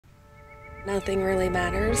Nothing really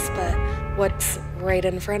matters but what's right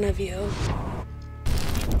in front of you.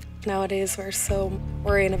 Nowadays, we're so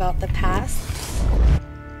worrying about the past.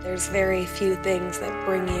 There's very few things that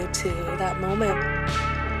bring you to that moment.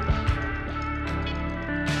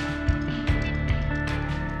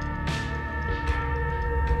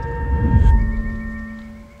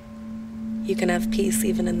 You can have peace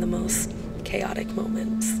even in the most chaotic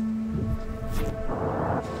moments.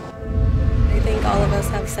 I think all of us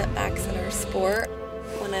have setbacks in our sport.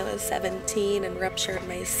 When I was 17 and ruptured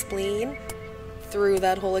my spleen, through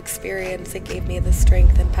that whole experience, it gave me the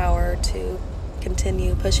strength and power to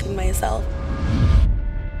continue pushing myself.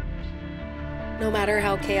 No matter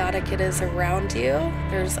how chaotic it is around you,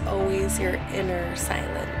 there's always your inner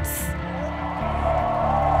silence.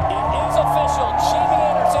 It is official. Jamie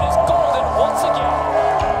Anderson is golden once again.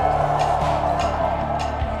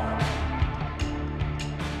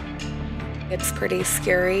 It's pretty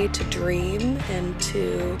scary to dream and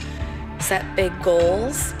to set big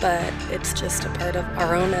goals, but it's just a part of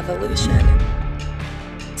our own evolution.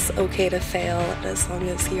 It's okay to fail as long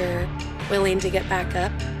as you're willing to get back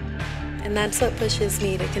up. And that's what pushes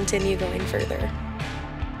me to continue going further.